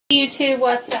YouTube,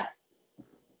 what's up?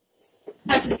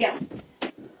 How's it going?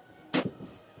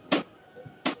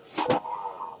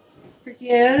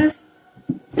 Forgive.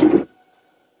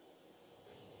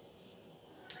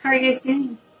 How are you guys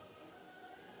doing?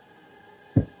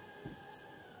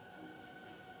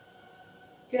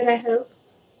 Good, I hope.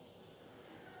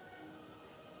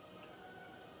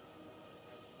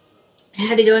 I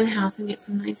had to go in the house and get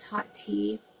some nice hot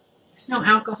tea. There's no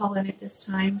alcohol in it this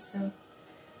time, so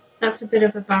that's a bit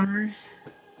of a bummer.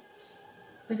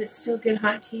 But it's still good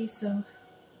hot tea, so I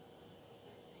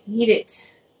need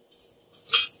it.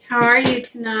 How are you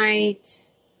tonight?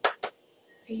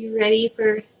 Are you ready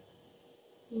for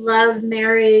love,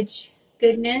 marriage,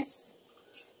 goodness?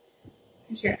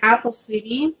 Here's your apple,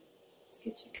 sweetie. Let's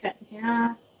get you cut in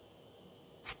half.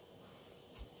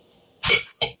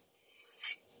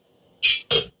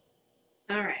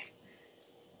 All right.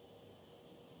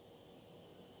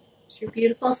 There's your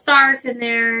beautiful stars in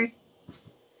there.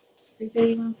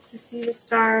 Everybody wants to see the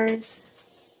stars.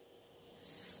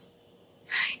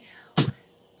 I know.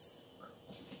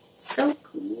 It's so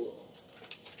cool.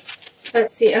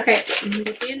 Let's see. Okay, I'm going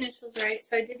to get the initials right.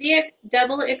 So I did the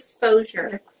double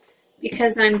exposure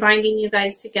because I'm binding you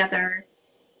guys together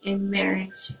in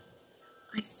marriage.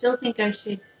 I still think I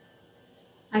should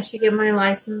get my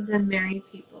license and marry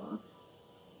people.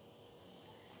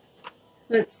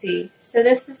 Let's see. So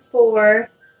this is for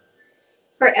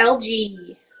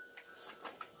LG.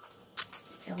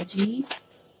 LG,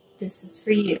 this is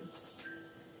for you.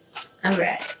 All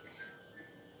right.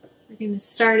 We're going to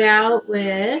start out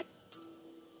with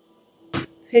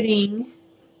putting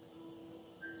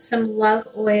some love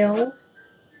oil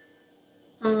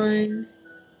on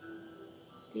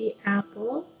the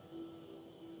apple.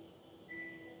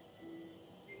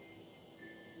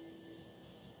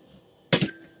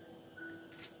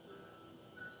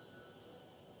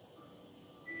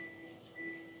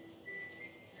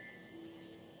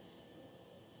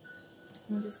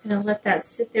 I'm just going to let that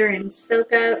sit there and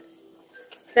soak up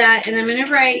that. And I'm going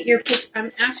to write I'm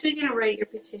actually going to write your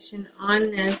petition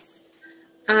on this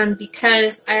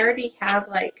because I already have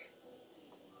I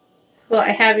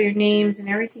have your names and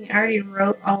everything. I already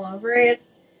wrote all over it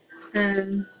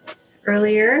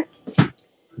earlier.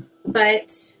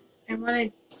 But I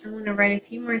want to write a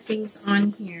few more things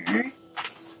on here.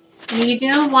 And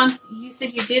you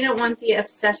said you didn't want the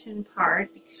obsession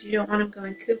part because you don't want them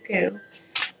going cuckoo.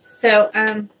 So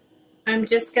I'm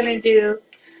just going to do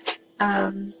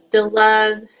the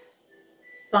love,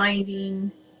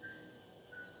 binding,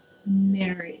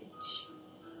 marriage.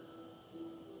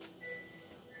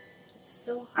 It's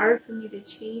so hard for me to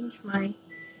change my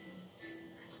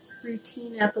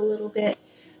routine up a little bit,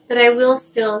 but I will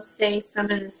still say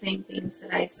some of the same things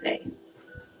that I say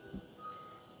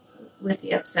with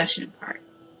the obsession part.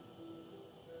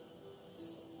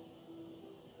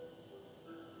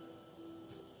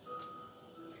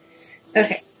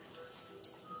 Okay.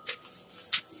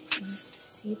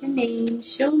 See the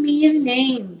names. Show me the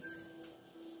names.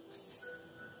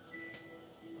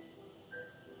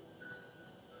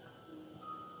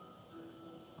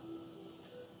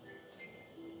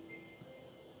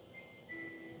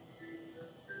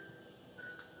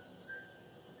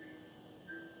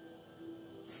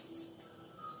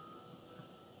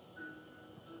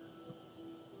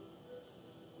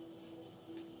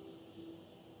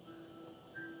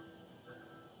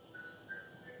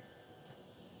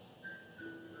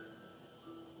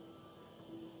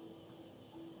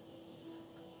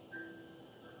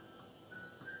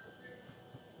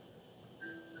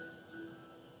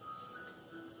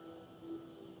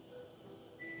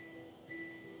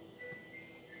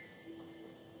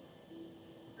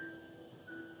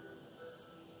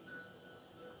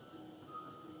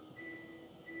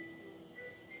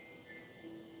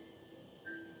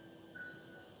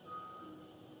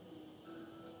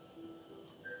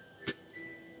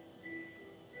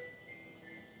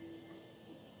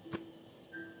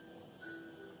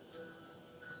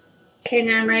 Okay,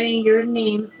 now I'm writing your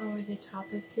name over the top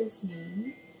of his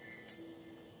name.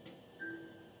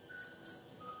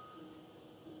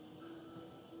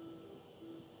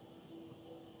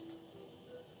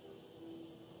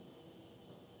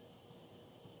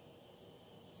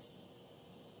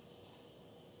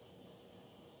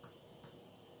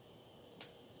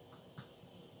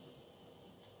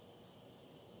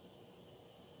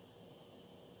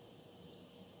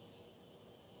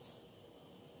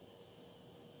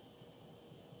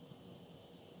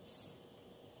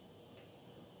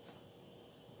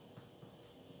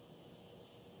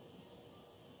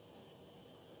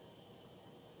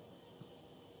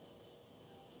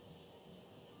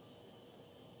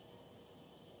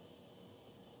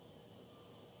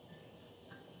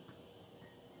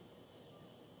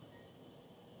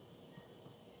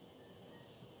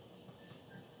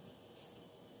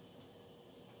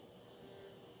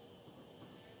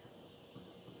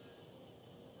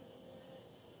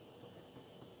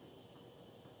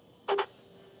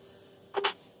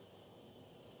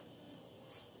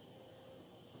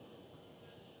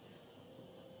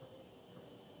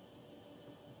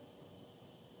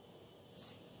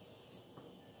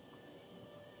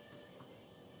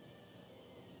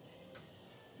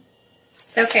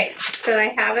 Okay, so I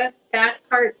have it, that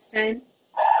part's done.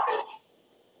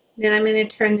 Then I'm going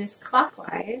to turn this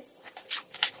clockwise.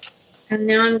 And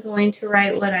now I'm going to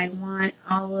write what I want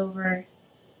all over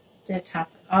the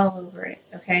top, all over it,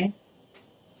 okay?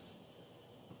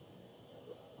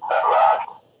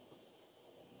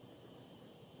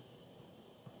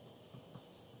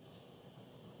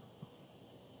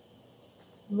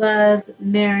 Love,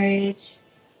 marriage.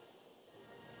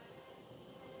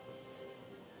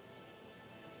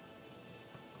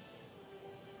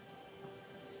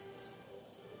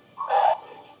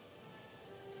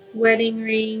 Wedding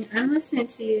ring. I'm listening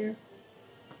to you.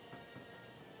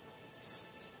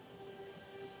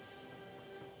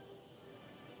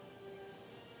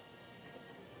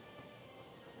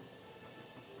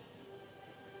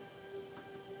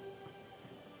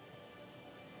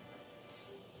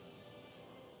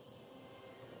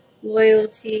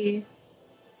 Loyalty.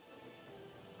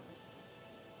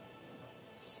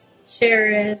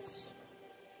 Cherish.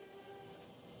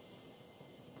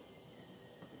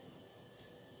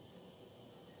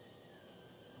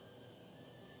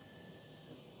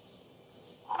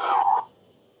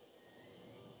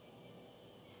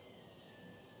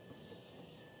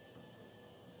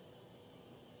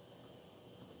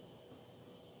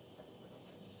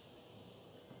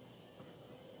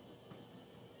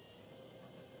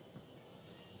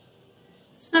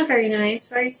 It's not very nice.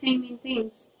 Why are you saying mean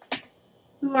things?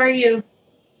 Who are you?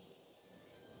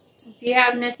 If you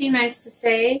have nothing nice to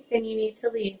say, then you need to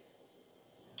leave.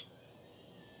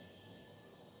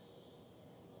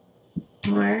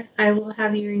 Or I will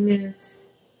have you removed.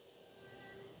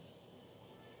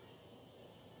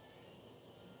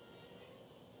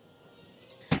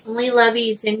 Only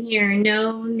lovies in here,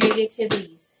 no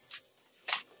negativities.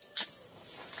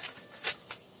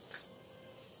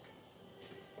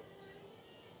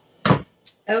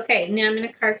 Okay, now I'm going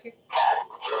to carve your...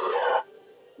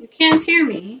 You can't hear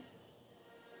me.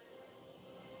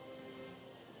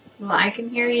 Well, I can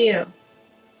hear you.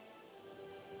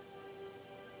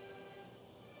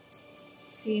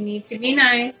 So you need to be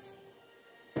nice.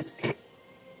 I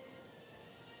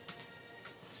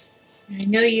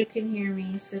know you can hear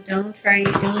me, so don't try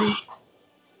doing...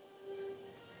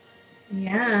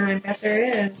 Yeah, I bet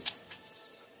there is.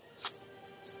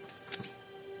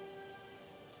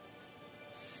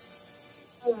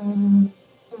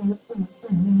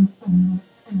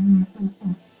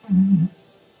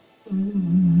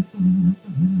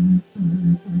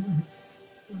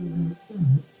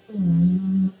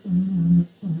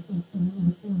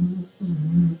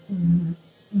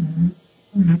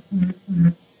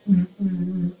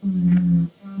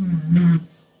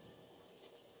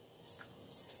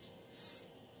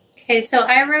 Okay, so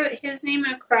I wrote his name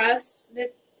across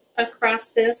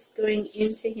this going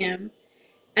into him.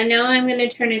 And now I'm going to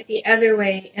turn it the other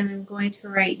way, and I'm going to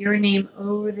write your name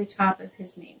over the top of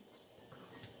his name.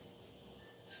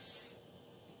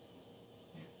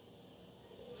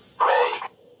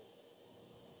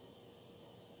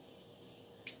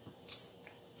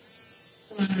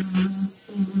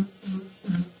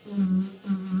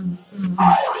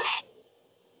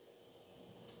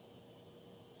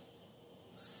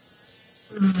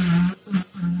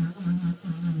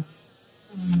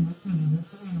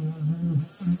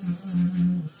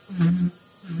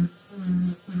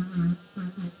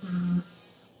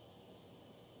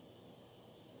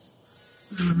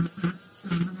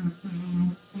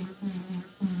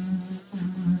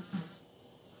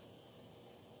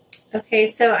 Okay,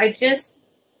 so I just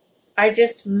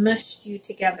mushed you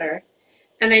together.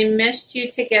 And I meshed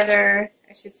you together,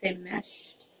 I should say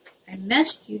meshed. I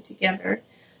meshed you together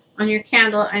on your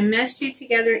candle. I meshed you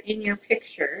together in your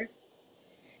picture.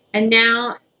 And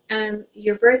now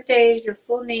your birthdays, your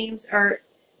full names are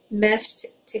meshed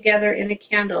together in the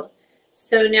candle.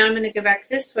 So now I'm going to go back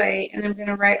this way, and I'm going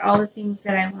to write all the things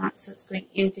that I want, so it's going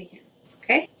into him.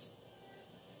 Okay?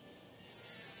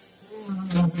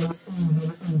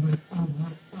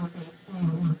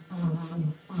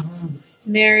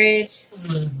 Marriage,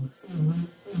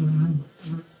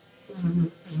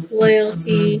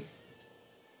 loyalty,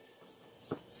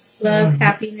 love,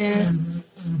 happiness,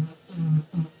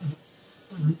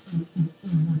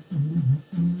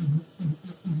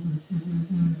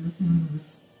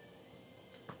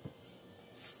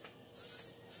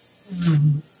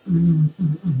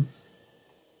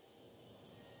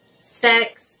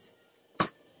 sex,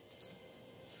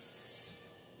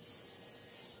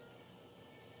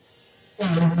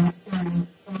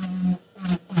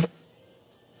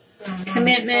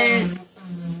 commitment,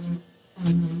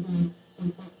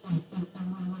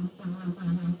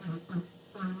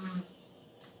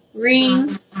 ring,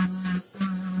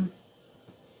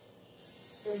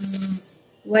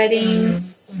 wedding,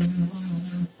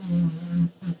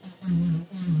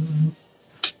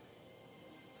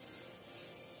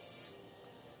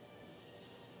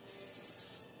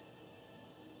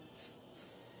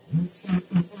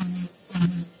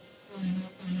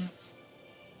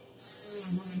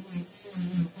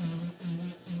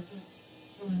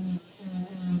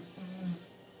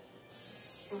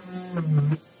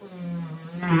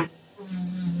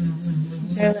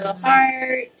 their little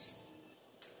heart.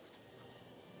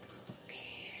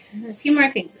 Okay. A few more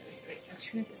things. I'll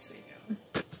turn it this way down.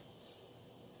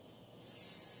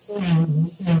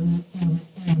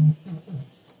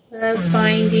 Love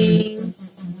binding.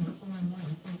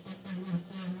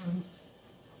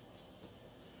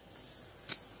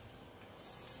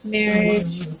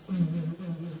 Marriage.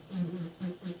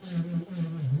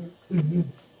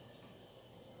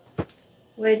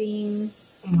 Wedding.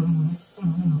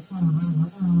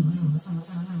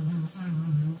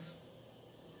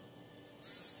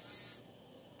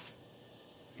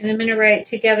 And I'm going to write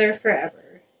together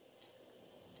forever.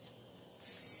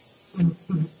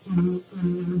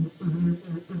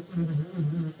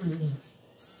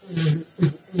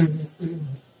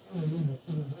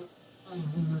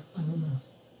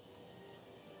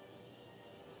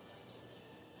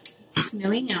 It's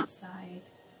snowing outside.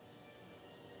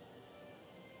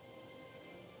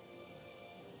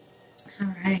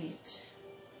 All right.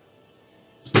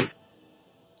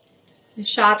 The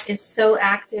shop is so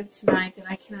active tonight that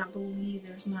I cannot believe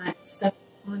there's not stuff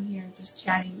on here just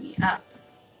chatting me up.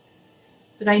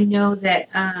 But I know that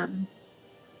I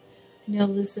know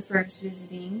Lucifer is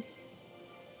visiting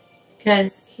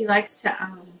because he likes to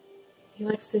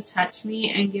touch me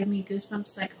and give me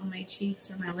goosebumps like on my cheeks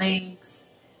or my legs,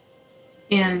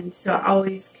 and so I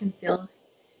always can feel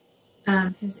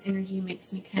his energy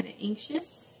makes me kind of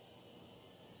anxious.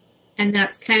 And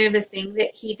that's kind of a thing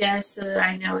that he does so that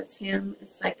I know it's him.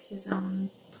 It's like his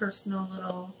own personal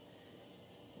little,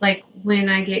 like when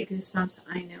I get goosebumps,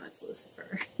 I know it's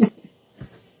Lucifer.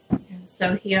 And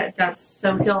so he'll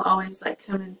always like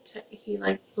come and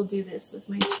he'll do this with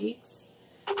my cheeks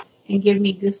and give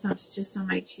me goosebumps just on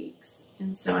my cheeks.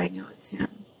 And so I know it's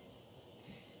him.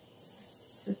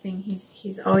 It's the thing,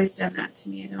 he's always done that to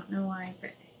me. I don't know why,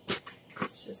 but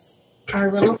it's just our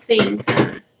little thing.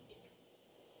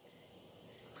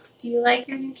 Do you like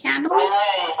your new candles?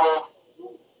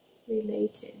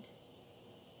 Related.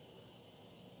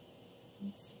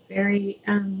 It's very,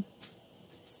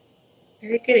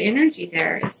 very good energy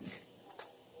there, isn't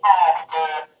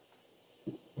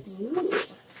it? Ooh.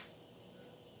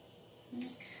 I'm going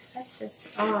to cut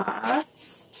this off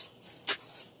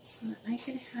so that I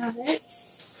can have it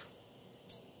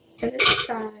set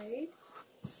aside.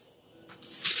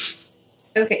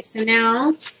 Okay, so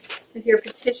now with your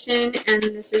petition, and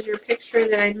this is your picture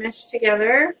that I meshed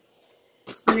together,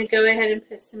 I'm going to go ahead and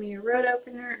put some of your road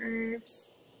opener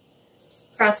herbs.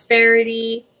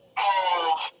 Prosperity.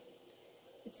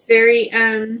 It's very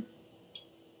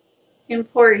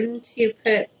important to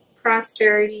put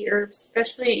prosperity herbs,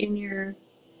 especially in your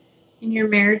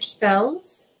marriage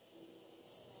spells,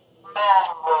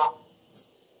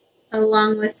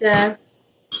 along with the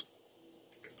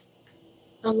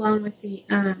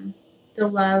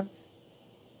love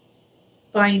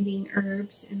binding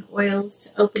herbs and oils to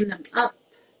open them up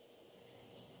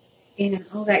and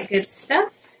all that good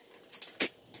stuff.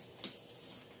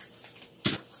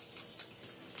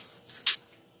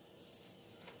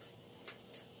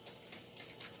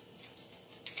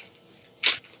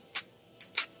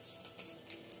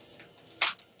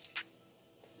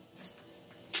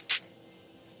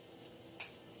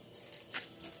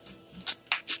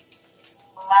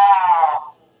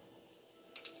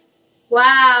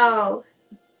 Wow.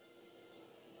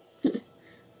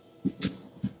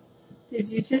 Did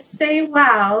you just say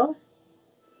wow?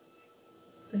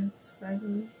 That's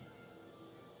funny.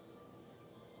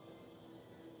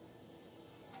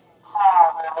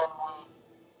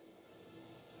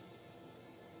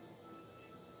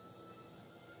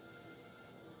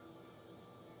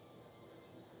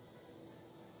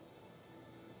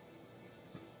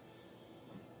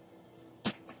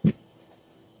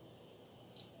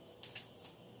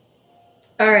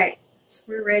 All right,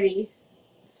 we're ready.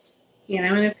 And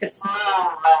I'm going to put some,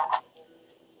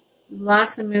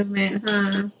 lots of movement,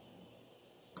 huh?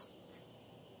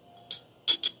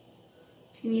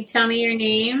 Can you tell me your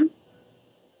name?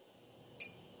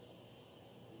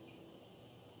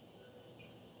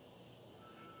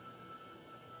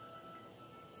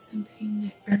 So I'm putting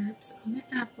the herbs on the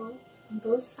apple on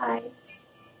both sides.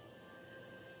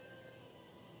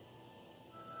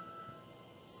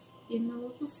 In the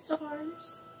little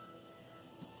stars.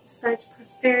 side's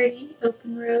prosperity,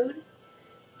 open road.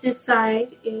 This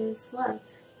side is love.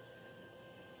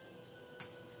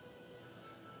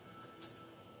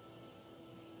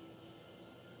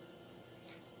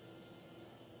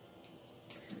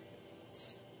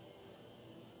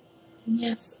 And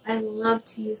yes, I love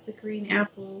to use the green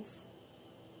apples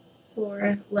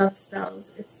for love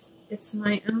spells. It's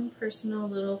my own personal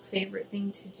little favorite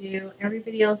thing to do.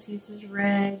 Everybody else uses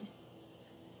red.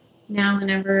 Now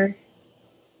whenever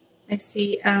I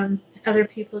see other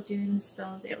people doing the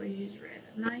spells, they always use red.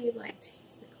 And I like to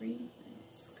use the green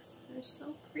ones because they're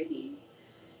so pretty.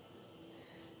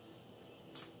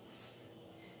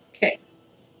 Okay.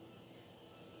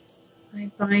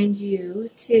 I bind you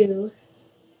to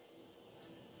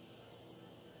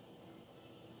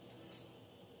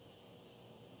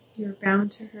you're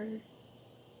bound to her.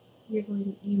 You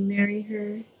marry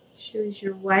her. She was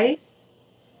your wife.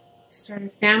 Start a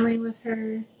family with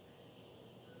her.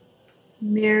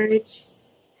 Marriage,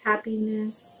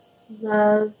 happiness,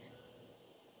 love.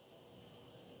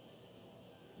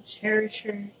 Cherish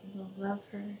her. You will love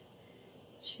her.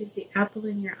 She's the apple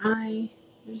in your eye.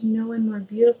 There's no one more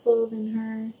beautiful than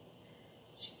her.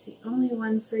 She's the only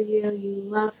one for you. You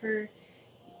love her.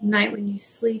 At night when you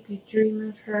sleep, you dream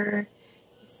of her.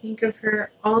 You think of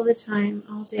her all the time,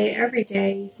 all day, every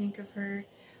day. You think of her.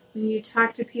 When you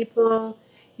talk to people,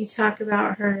 you talk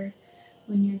about her.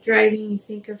 When you're driving, you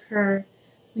think of her.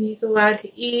 When you go out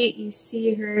to eat, you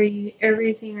see her.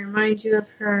 Everything reminds you of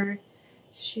her.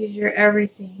 She's your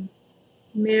everything.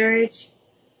 Marriage,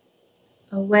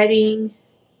 a wedding,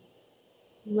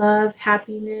 love,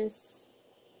 happiness.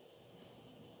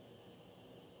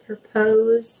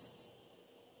 Propose.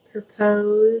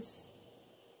 Propose.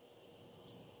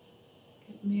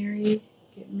 Get married.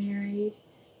 Get married.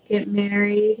 Get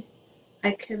married.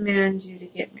 I command you to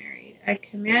get married. I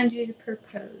command you to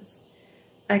propose.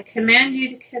 I command you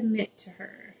to commit to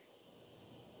her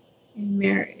in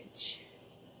marriage.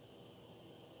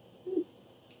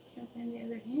 Can't find the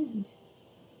other hand.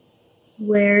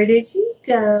 Where did you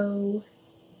go?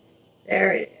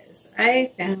 There it is.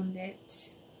 I found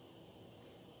it.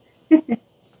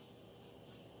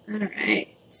 All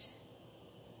right.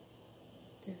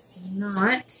 This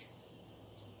knot.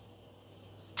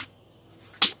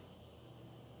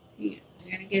 Yeah,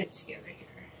 we're gonna get it together here.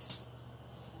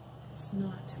 This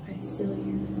knot, I seal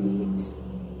your feet.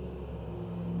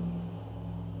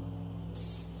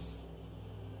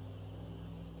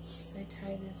 As I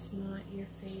tie this knot, your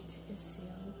fate is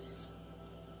sealed.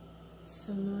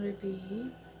 So mote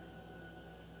be.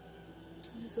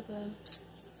 As above,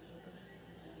 so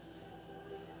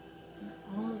below. And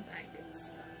all of that good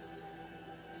stuff.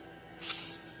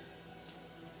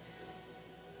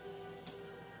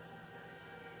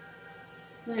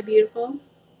 Isn't that beautiful?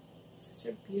 It's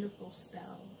such a beautiful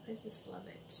spell. I just love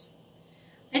it.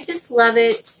 I just love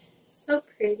it. So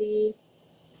pretty.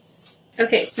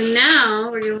 Okay, so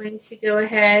now we're going to go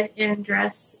ahead and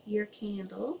dress your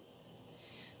candle.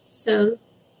 So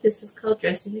this is called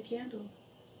dressing the candle.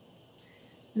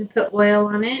 I'm going to put oil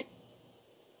on it.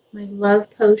 My love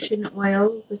potion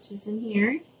oil, which is in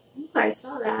here. Oh, I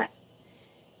saw that.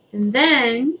 And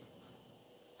then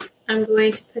I'm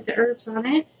going to put the herbs on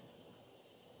it.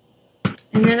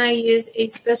 And then I use a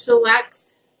special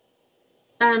wax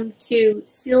to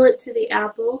seal it to the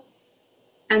apple.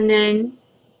 And then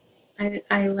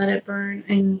I let it burn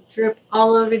and drip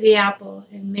all over the apple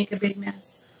and make a big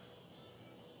mess.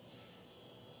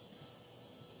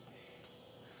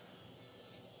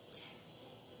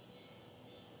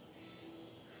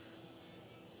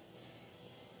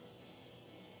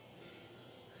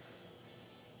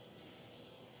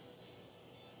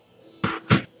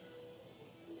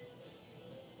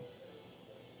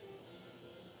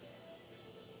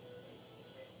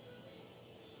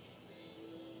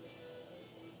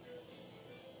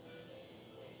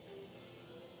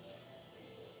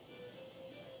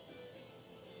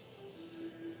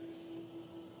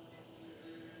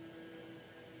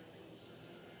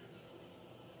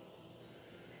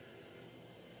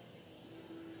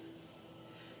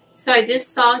 So I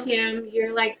just saw him,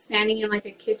 you're like standing in like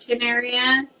a kitchen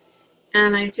area,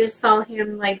 and I just saw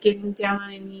him like getting down on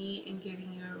a knee and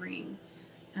giving you a ring.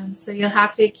 So you'll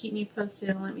have to keep me posted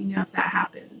and let me know if that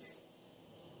happens.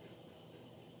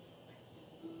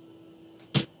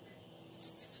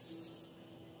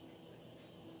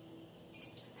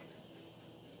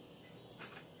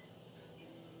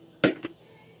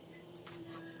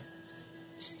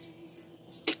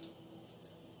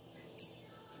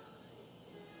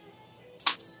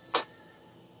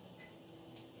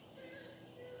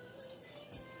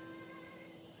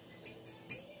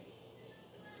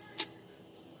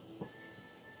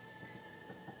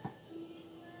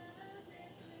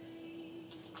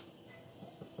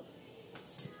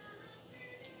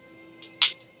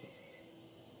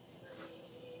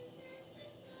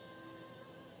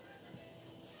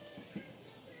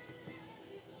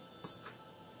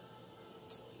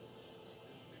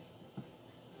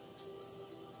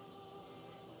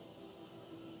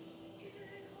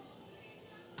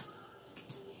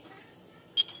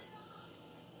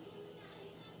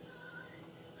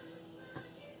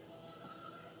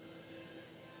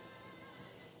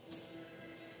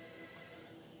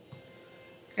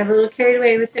 Got a little carried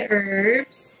away with the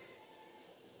herbs.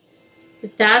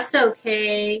 But that's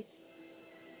okay.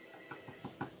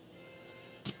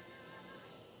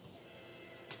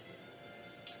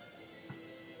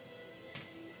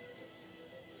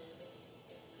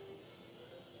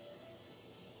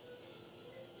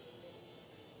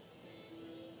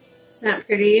 Isn't that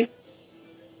pretty?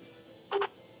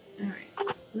 Alright,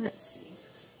 let's see.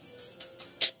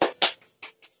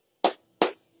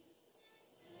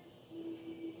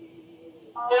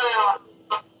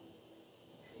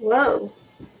 Whoa.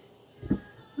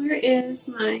 Where is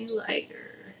my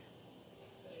lighter?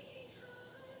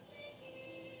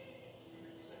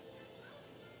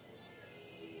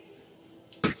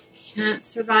 Can't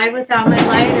survive without my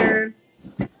lighter.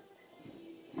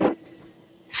 You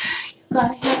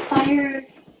gotta have fire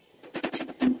to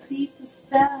complete the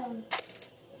spell.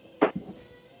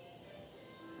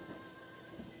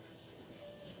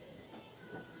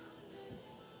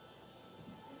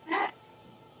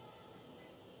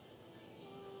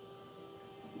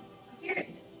 Here it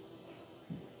is.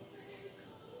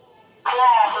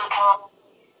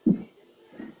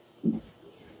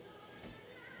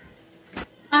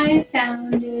 I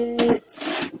found it.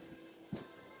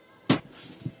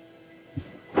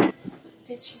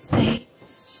 Did she say?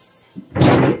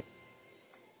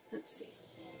 Let's see.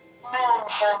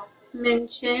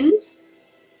 Mention.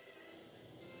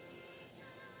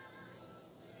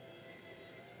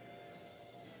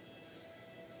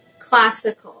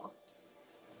 Classical.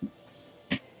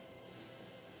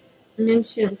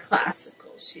 Mention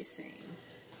classical, she's saying.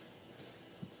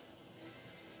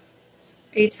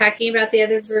 Are you talking about the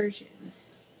other version?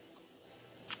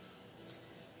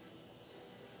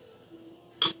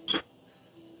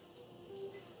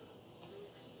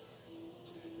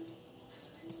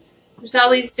 There's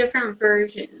always different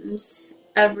versions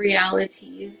of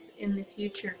realities in the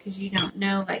future because you don't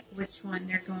know like which one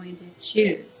they're going to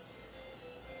choose.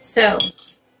 So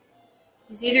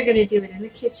he's either going to do it in the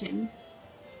kitchen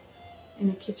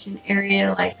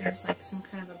area, like there's like some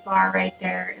kind of a bar right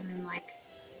there, and then like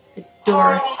a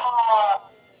door,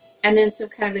 and then some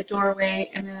kind of a doorway,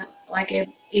 and then like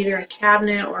either a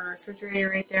cabinet or a refrigerator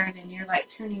right there, and then you're like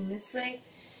turning this way,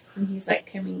 and he's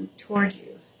like coming towards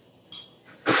you.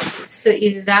 So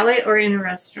either that way or in a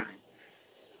restaurant.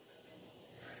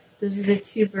 Those are the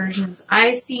two versions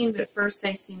I seen, but first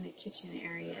I seen the kitchen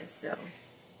area, so.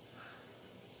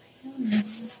 I don't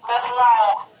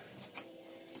know.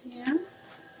 Yeah.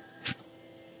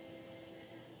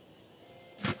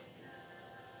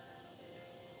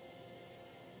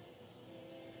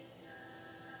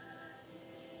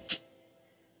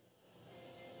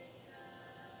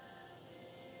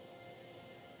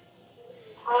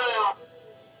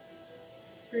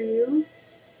 For you.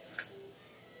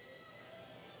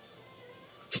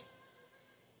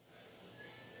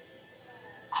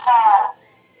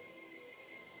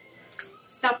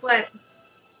 Stop what?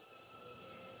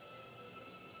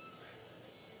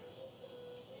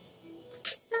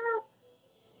 Stop.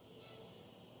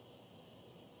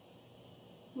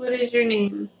 What is your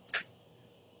name?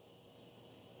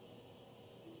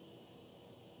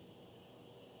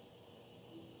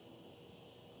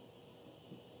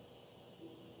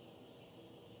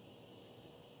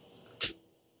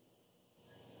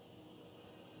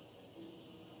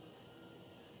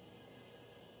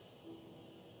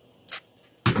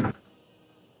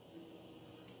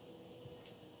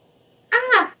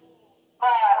 Ah!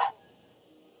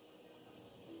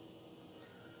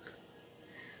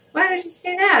 Why did you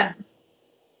say that?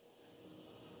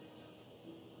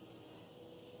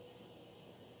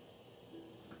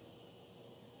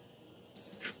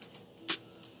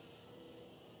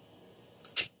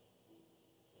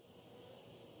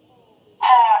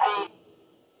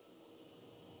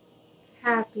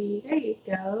 Happy. There you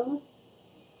go.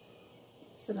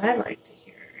 That's what I like to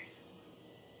hear.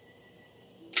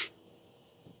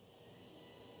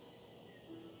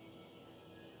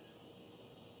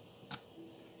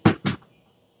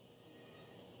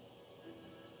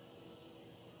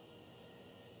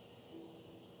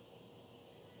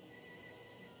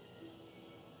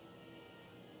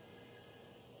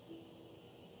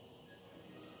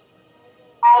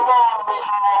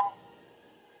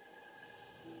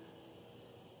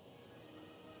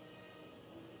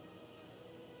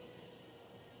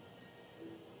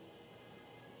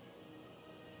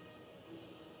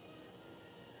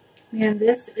 Man,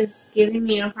 this is giving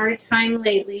me a hard time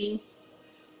lately.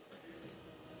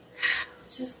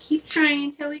 Just keep trying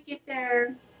until we get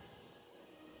there.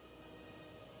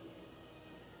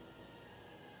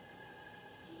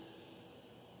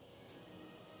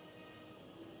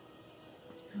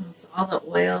 Oh, It's all the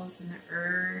oils and the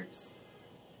herbs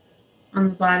on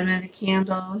the bottom of the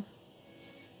candle.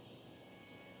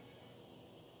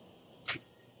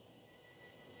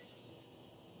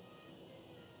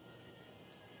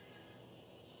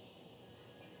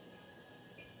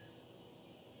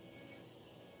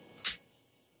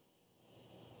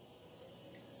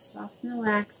 Soften the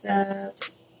wax up.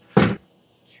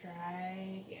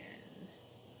 Try again.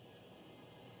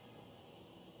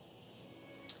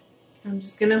 I'm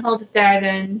just going to hold it there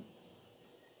then.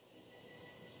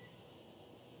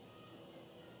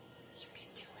 You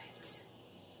can do it.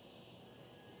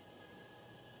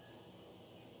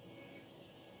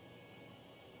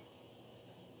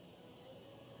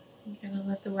 You gotta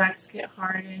let the wax get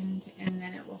hardened and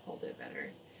then it will hold it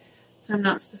better. So I'm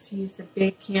not supposed to use the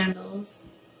big candles.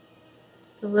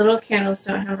 The little candles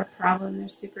don't have a problem. They're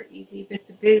super easy. But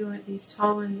the big one, these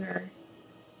tall ones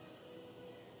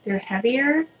they're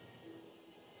heavier.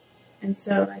 And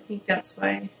so I think that's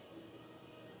why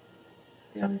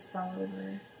they always fall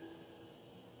over.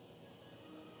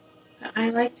 But I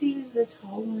like to use the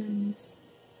tall ones.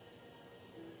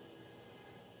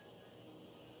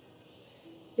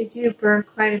 They do burn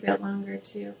quite a bit longer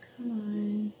too. Come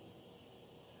on.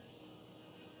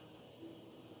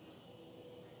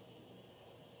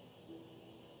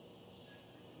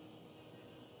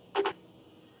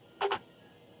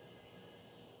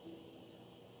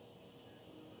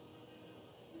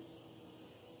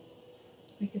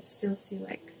 I could still see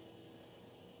like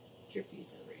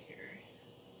drippies over here.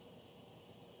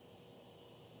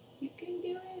 You can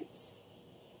do it.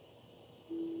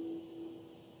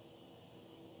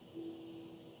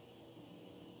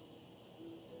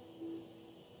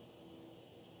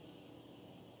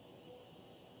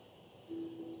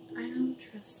 I don't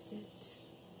trust it.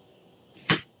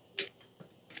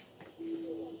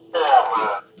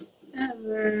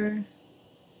 Ever.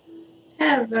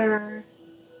 Ever.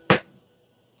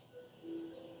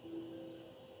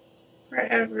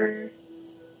 Forever.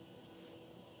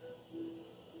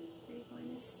 Are you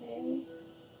going to stay?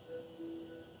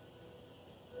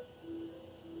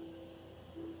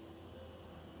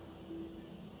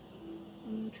 I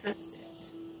don't trust it.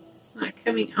 It's not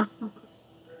coming off.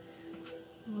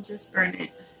 We'll just burn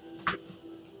it.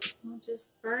 We'll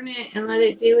just burn it and let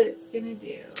it do what it's going to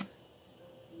do.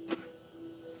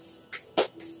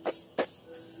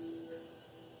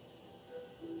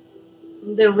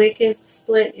 The wick is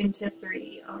split into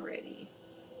 3 already.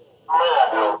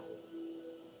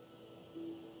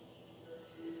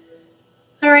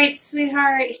 Alright,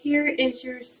 sweetheart, here is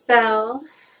your spell.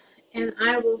 And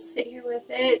I will sit here with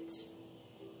it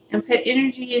and put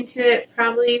energy into it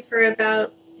probably for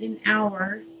about an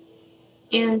hour.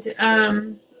 And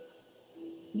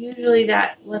usually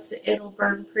that it'll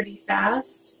burn pretty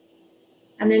fast.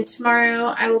 And then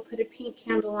tomorrow I will put a pink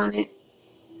candle on it.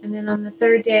 And then on the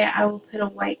 3rd day, I will put a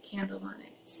white candle on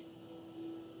it.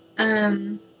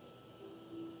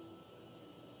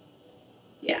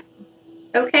 Yeah.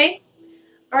 Okay.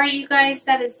 All right, you guys,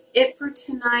 that is it for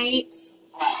tonight.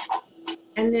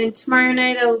 And then tomorrow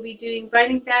night, I will be doing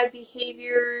Biting Bad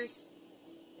Behaviors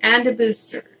and a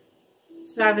booster.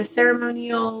 So I have a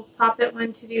ceremonial pop-it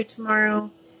one to do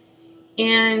tomorrow.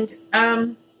 And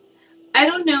I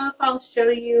don't know if I'll show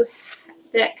you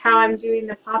how I'm doing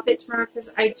the pop-it tomorrow,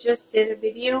 because I just did a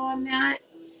video on that.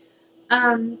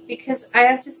 Because I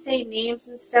have to say names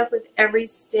and stuff with every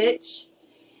stitch,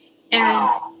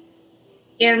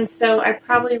 and so I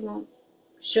probably won't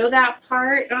show that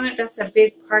part on it. That's a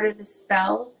big part of the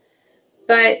spell.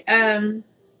 But I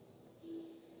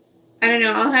don't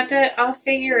know. I'll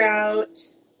figure out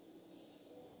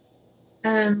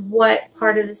what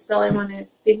part of the spell I want to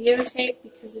videotape,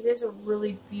 because it is a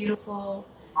really beautiful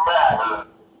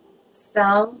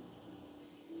spell.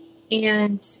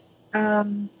 And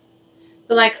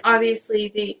but like obviously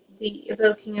the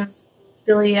evoking of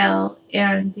Belial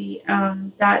and the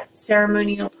that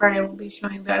ceremonial part I will be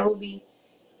showing, but I will be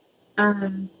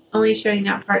only showing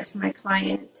that part to my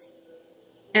client.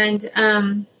 And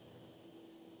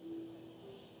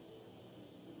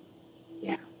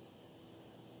yeah.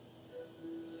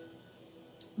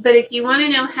 But if you want to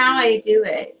know how I do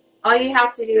it, all you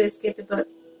have to do is get the book,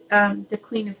 The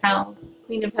Queen of Hell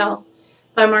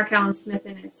by Mark Allen Smith,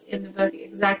 and it's in the book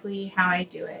exactly how I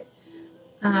do it.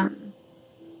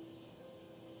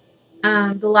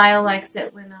 Belial likes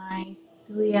it when I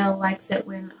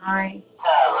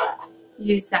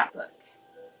use that book.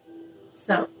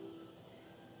 So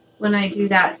when I do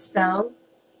that spell,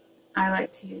 I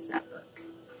like to use that book.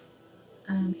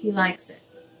 He likes it.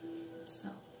 So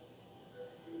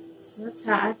that's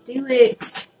how I do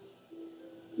it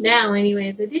now.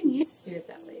 Anyways, I didn't used to do it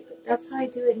that way, that's how I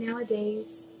do it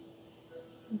nowadays.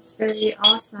 It's very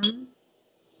awesome.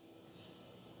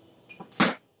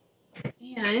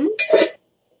 And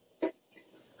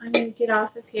I'm going to get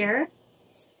off of here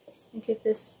and get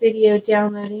this video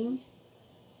downloading.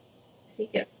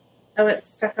 Oh, it's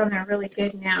stuck on there really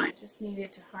good now. I just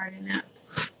needed to harden up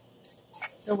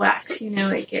the wax. You know,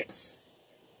 it gets,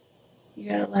 you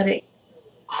gotta let it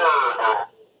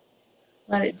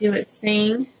do its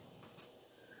thing.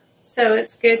 So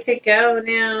it's good to go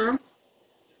now.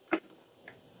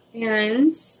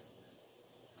 And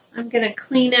I'm gonna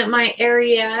clean up my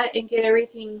area and get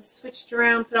everything switched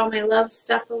around, put all my love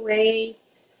stuff away,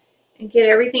 and get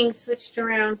everything switched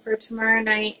around for tomorrow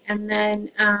night, and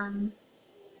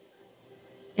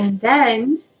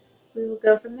then we will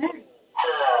go from there.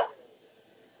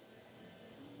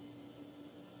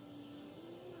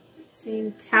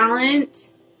 Same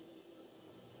talent,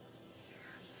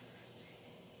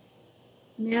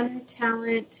 manner,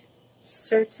 talent,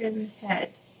 certain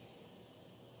head.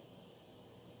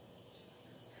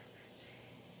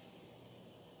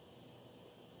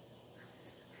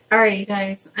 Alright, you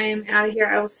guys, I am out of here.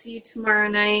 I will see you tomorrow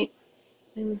night.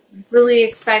 I'm really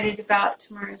excited about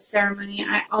tomorrow's ceremony.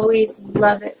 I always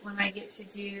love it when I get to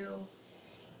do,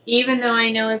 even though I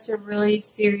know it's a really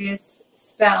serious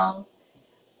spell,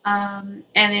 and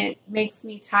it makes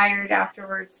me tired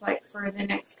afterwards. Like for the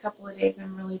next couple of days,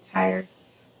 I'm really tired.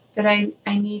 But I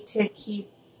need to keep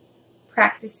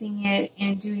practicing it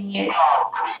and doing it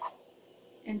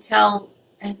until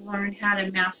I learn how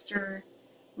to master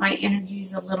my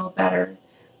energies a little better.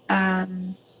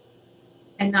 And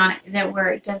not that where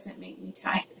it doesn't make me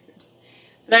tired.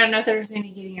 But I don't know if there's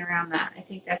any getting around that. I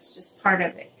think that's just part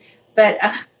of it. But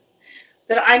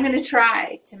I'm going to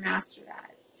try to master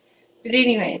that. But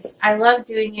anyways, I love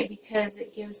doing it because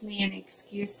it gives me an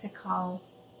excuse to call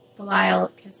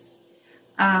Belial, because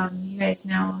you guys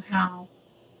know how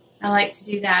I like to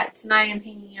do that. Tonight I'm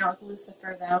hanging out with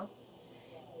Lucifer, though.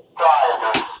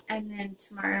 And then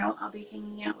tomorrow I'll be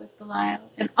hanging out with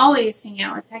Belial. And always hang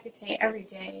out with Hecate every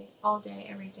day. All day,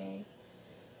 every day.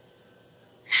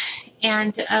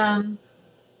 And,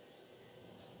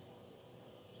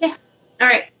 yeah.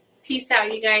 Alright. Peace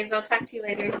out, you guys. I'll talk to you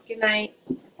later. Good night.